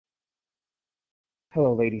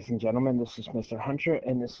Hello, ladies and gentlemen. This is Mr. Hunter,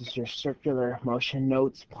 and this is your circular motion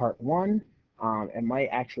notes part one. It might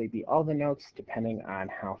actually be all the notes depending on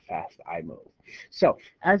how fast I move. So,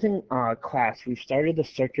 as in class, we've started the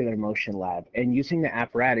circular motion lab, and using the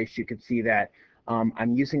apparatus, you can see that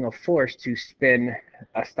I'm using a force to spin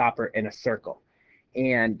a stopper in a circle.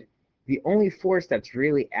 And the only force that's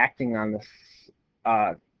really acting on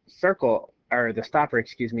the circle, or the stopper,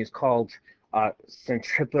 excuse me, is called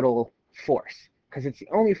centripetal force, because it's the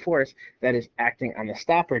only force that is acting on the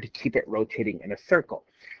stopper to keep it rotating in a circle.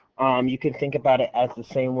 You can think about it as the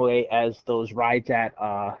same way as those rides at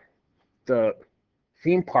the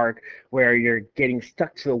theme park where you're getting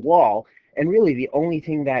stuck to the wall, and really the only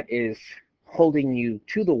thing that is holding you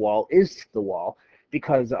to the wall is the wall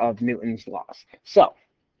because of Newton's laws. So,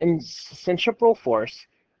 in centripetal force,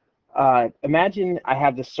 imagine I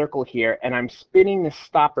have this circle here and I'm spinning the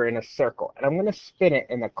stopper in a circle, and I'm going to spin it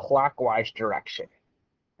in a clockwise direction,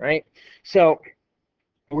 right? So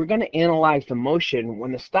we're going to analyze the motion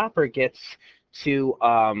when the stopper gets to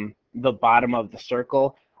the bottom of the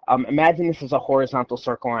circle. Imagine this is a horizontal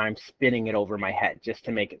circle and I'm spinning it over my head just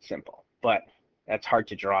to make it simple, but that's hard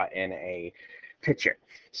to draw in a picture.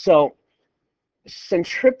 So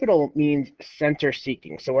centripetal means center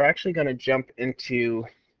seeking. So we're actually going to jump into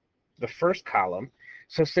the first column.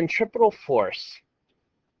 So centripetal force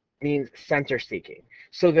means center seeking.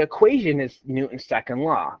 So the equation is Newton's second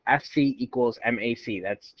law, Fc equals mac.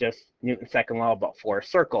 That's just Newton's second law, but for a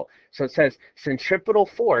circle. So it says centripetal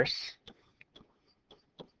force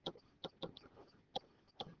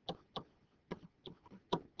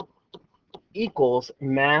equals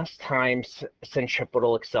mass times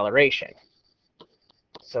centripetal acceleration.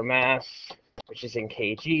 So mass, which is in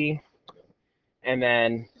kg, and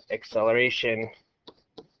then acceleration,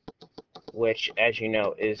 which, as you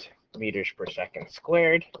know, is meters per second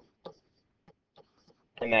squared.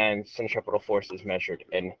 And then centripetal force is measured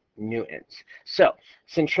in newtons. So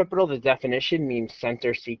centripetal, the definition, means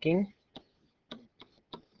center seeking.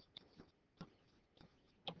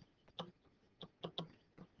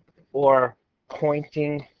 Or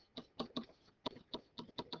pointing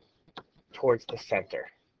towards the center.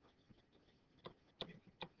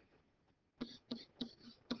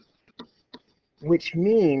 Which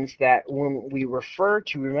means that when we refer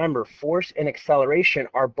to, remember, force and acceleration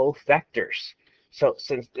are both vectors. So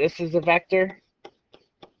since this is a vector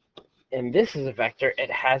and this is a vector, it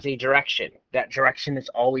has a direction. That direction is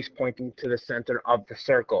always pointing to the center of the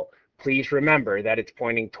circle. Please remember that it's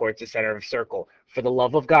pointing towards the center of the circle. For the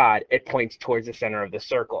love of God, it points towards the center of the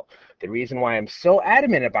circle. The reason why I'm so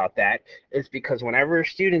adamant about that is because whenever a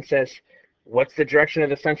student says, what's the direction of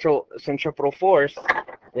the centripetal force,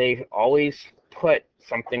 they always put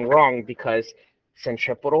something wrong, because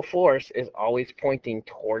centripetal force is always pointing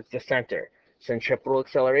towards the center. Centripetal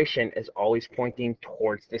acceleration is always pointing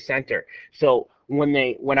towards the center. So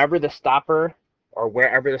whenever the stopper, or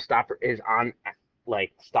wherever the stopper is on,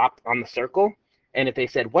 like stopped on the circle, and if they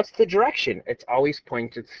said, what's the direction? It's always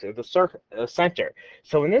pointed to the center.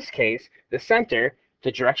 So in this case, the center,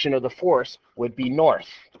 the direction of the force would be north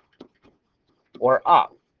or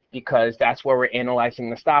up, because that's where we're analyzing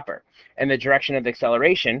the stopper. And the direction of the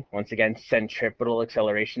acceleration, once again, centripetal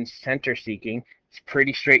acceleration, center seeking, it's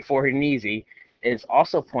pretty straightforward and easy, is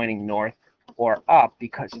also pointing north or up,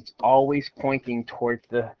 because it's always pointing towards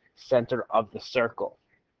the center of the circle.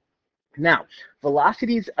 Now,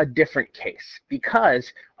 velocity is a different case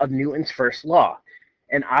because of Newton's first law.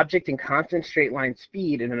 An object in constant straight line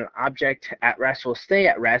speed and an object at rest will stay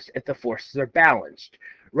at rest if the forces are balanced.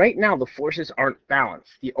 Right now, the forces aren't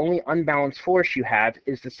balanced. The only unbalanced force you have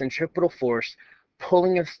is the centripetal force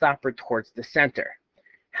pulling a stopper towards the center.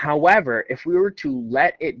 However, if we were to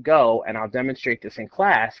let it go, and I'll demonstrate this in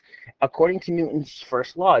class, according to Newton's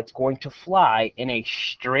first law, it's going to fly in a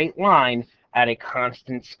straight line at a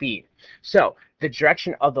constant speed. So the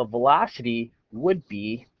direction of the velocity would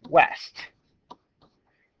be west,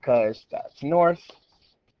 because that's north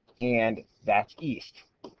and that's east.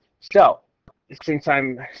 So since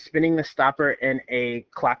I'm spinning the stopper in a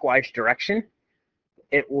clockwise direction,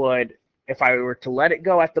 it would, if I were to let it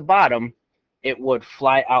go at the bottom, it would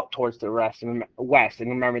fly out towards the west. And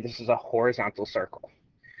remember, this is a horizontal circle.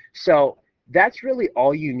 So that's really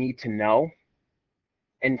all you need to know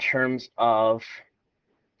in terms of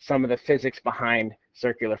some of the physics behind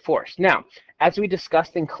circular force. Now, as we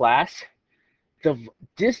discussed in class, the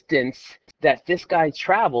distance that this guy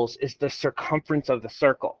travels is the circumference of the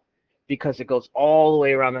circle, because it goes all the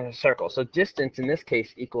way around the circle. So distance in this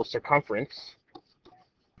case equals circumference.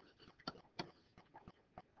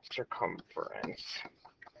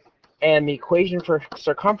 And the equation for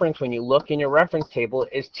circumference, when you look in your reference table,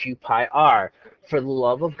 is 2 pi r. For the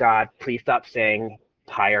love of God, please stop saying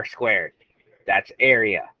pi r squared. That's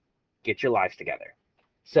area. Get your lives together.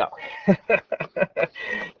 So,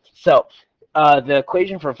 the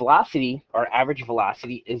equation for velocity, or average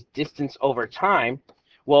velocity, is distance over time.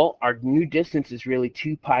 Well, our new distance is really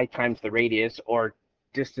 2 pi times the radius, or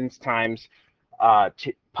distance times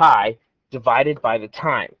pi divided by the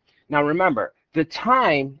time. Now remember, the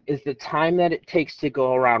time is the time that it takes to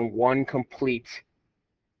go around one complete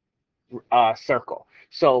circle.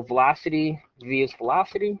 So velocity, v is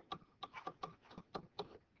velocity.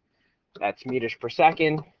 That's meters per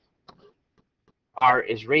second. R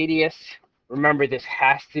is radius. Remember, this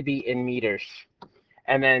has to be in meters.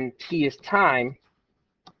 And then t is time.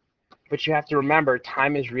 But you have to remember,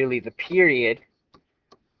 time is really the period,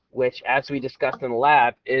 which, as we discussed in the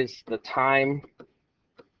lab, is the time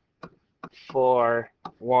for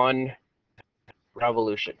one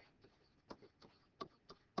revolution.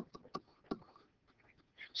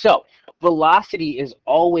 So velocity is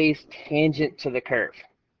always tangent to the curve,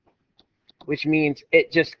 which means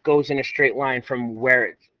it just goes in a straight line from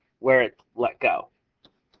where it let go.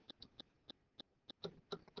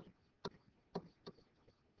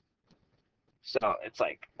 So it's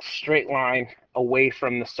like straight line away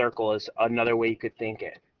from the circle is another way you could think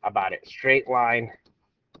about it. Straight line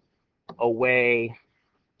away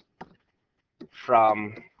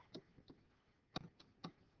from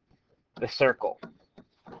the circle.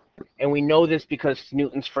 And we know this because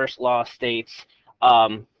Newton's first law states,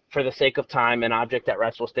 for the sake of time, an object at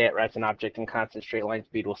rest will stay at rest, an object in constant straight line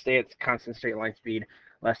speed will stay at constant straight line speed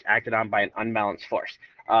unless acted on by an unbalanced force.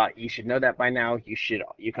 You should know that by now.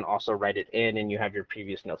 You can also write it in, and you have your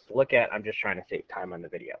previous notes to look at. I'm just trying to save time on the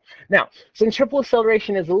video. Now, centripetal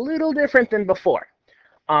acceleration is a little different than before.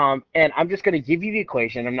 And I'm just going to give you the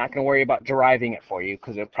equation. I'm not going to worry about deriving it for you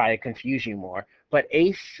because it'll probably confuse you more. But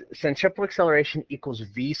centripetal acceleration equals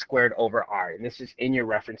v squared over r. And this is in your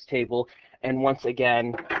reference table. And once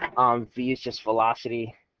again, v is just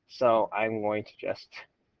velocity. So I'm going to just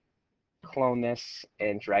clone this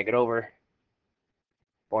and drag it over.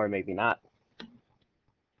 Or maybe not.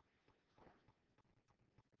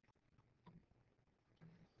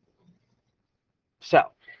 So,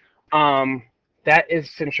 that is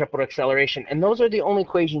centripetal acceleration, and those are the only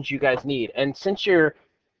equations you guys need. And since you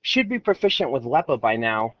should be proficient with LEPA by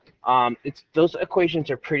now, those equations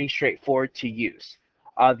are pretty straightforward to use.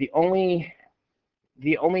 The only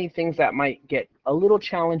things that might get a little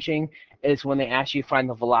challenging is when they ask you to find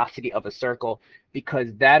the velocity of a circle,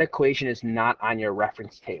 because that equation is not on your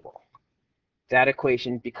reference table. That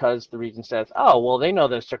equation, because the reason says, oh, well, they know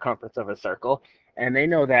the circumference of a circle, and they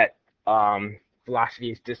know that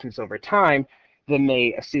velocity is distance over time, then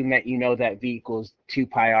they assume that you know that v equals 2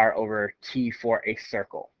 pi r over t for a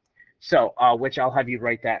circle. So, which I'll have you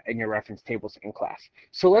write that in your reference tables in class.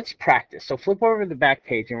 So let's practice. So flip over to the back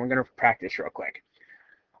page, and we're going to practice real quick.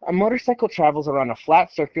 A motorcycle travels around a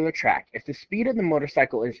flat circular track. If the speed of the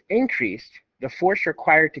motorcycle is increased, the force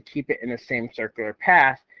required to keep it in the same circular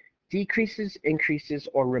path decreases, increases,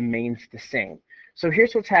 or remains the same. So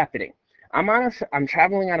here's what's happening. I'm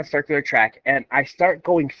traveling on a circular track, and I start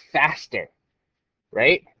going faster,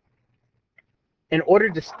 right? In order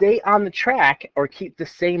to stay on the track or keep the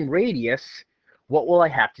same radius, what will I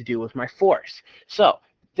have to do with my force? So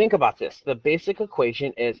think about this. The basic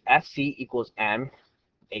equation is Fc equals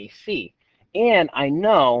m/ac. And I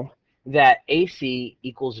know that AC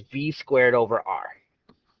equals v squared over r.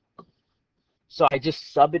 So I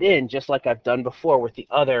just sub it in just like I've done before with the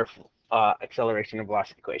other acceleration and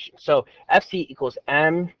velocity equation. So Fc equals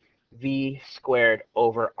mv squared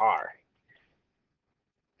over r.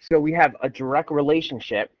 So we have a direct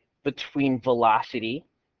relationship between velocity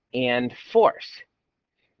and force.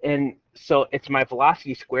 And so it's my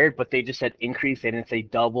velocity squared, but they just said increase, they didn't say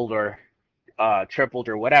doubled or tripled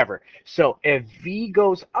or whatever. So if v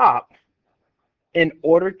goes up, in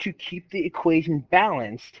order to keep the equation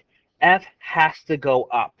balanced, f has to go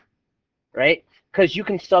up, right? Because you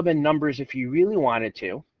can sub in numbers if you really wanted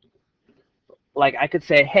to. Like I could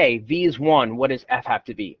say, hey, v is 1. What does f have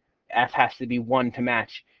to be? F has to be 1 to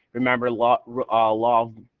match. Remember law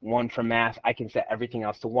of 1 from math, I can set everything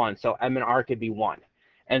else to 1. So m and r could be 1.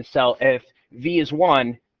 And so if v is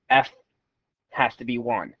 1, f has to be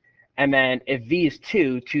 1. And then if v is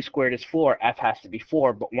 2, 2 squared is 4, f has to be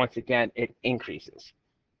 4. But once again, it increases.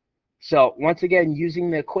 So once again,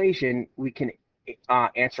 using the equation, we can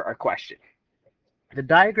answer our question. The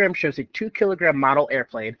diagram shows a 2-kilogram model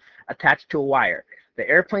airplane attached to a wire. The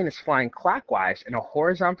airplane is flying clockwise in a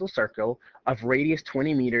horizontal circle of radius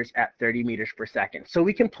 20 meters at 30 meters per second. So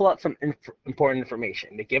we can pull out some important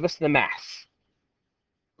information. They give us the mass.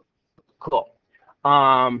 Cool.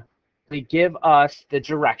 They give us the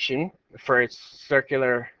direction for its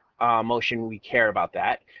circular motion. We care about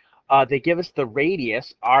that. They give us the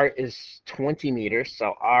radius. R is 20 meters,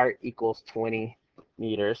 so R equals 20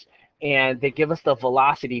 meters. And they give us the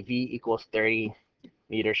velocity, V equals 30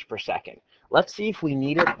 meters per second. Let's see if we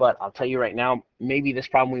need it, but I'll tell you right now, maybe this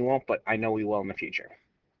problem we won't, but I know we will in the future.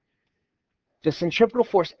 The centripetal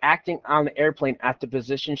force acting on the airplane at the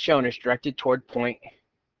position shown is directed toward point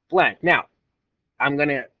blank. Now,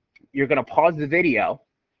 you're gonna pause the video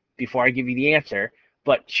before I give you the answer,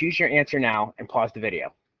 but choose your answer now and pause the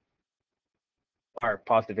video. Or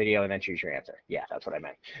pause the video and then choose your answer. Yeah, that's what I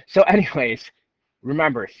meant. So anyways,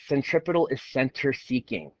 remember, centripetal is center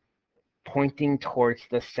seeking, pointing towards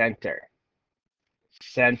the center.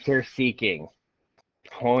 Center seeking,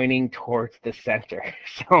 pointing towards the center.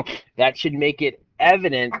 So that should make it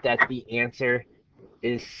evident that the answer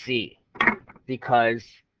is C, because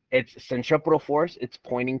it's centripetal force, it's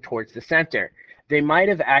pointing towards the center. They might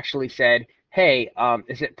have actually said, hey,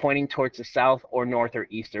 is it pointing towards the south or north or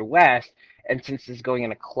east or west? And since it's going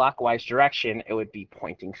in a clockwise direction, it would be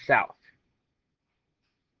pointing south.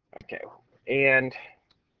 Okay, and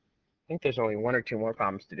I think there's only one or two more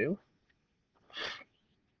problems to do.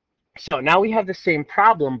 So now we have the same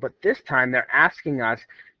problem, but this time they're asking us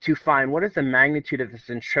to find what is the magnitude of the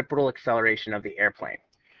centripetal acceleration of the airplane.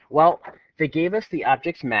 Well, they gave us the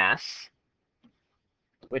object's mass,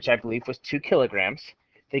 which I believe was 2 kilograms.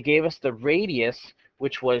 They gave us the radius,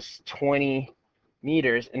 which was 20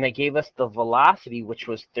 meters, and they gave us the velocity, which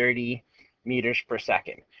was 30 meters per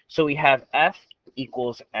second. So we have F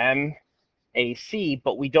equals MAC,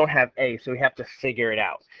 but we don't have A, so we have to figure it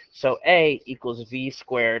out. So A equals V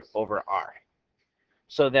squared over R.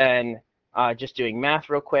 So then, just doing math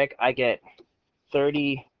real quick, I get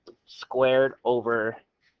 30 squared over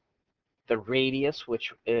the radius,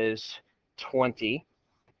 which is 20,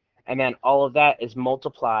 and then all of that is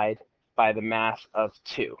multiplied by the mass of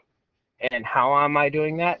 2. And how am I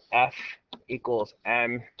doing that? F equals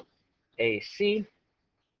MAC.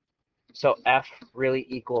 So F really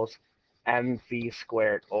equals mv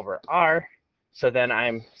squared over R. So then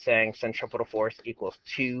I'm saying centripetal force equals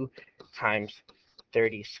 2 times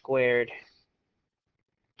 30 squared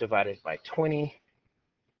divided by 20.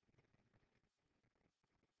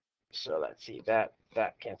 So let's see, that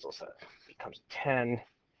cancels out, becomes 10.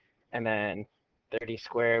 And then 30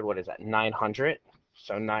 squared, what is that, 900?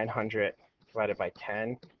 So 900 divided by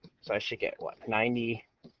 10. So I should get, what, 90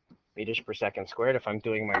 meters per second squared if I'm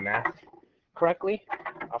doing my math correctly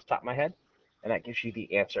off the top of my head. And that gives you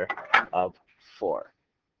the answer of 4.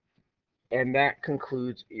 And that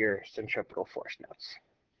concludes your centripetal force notes.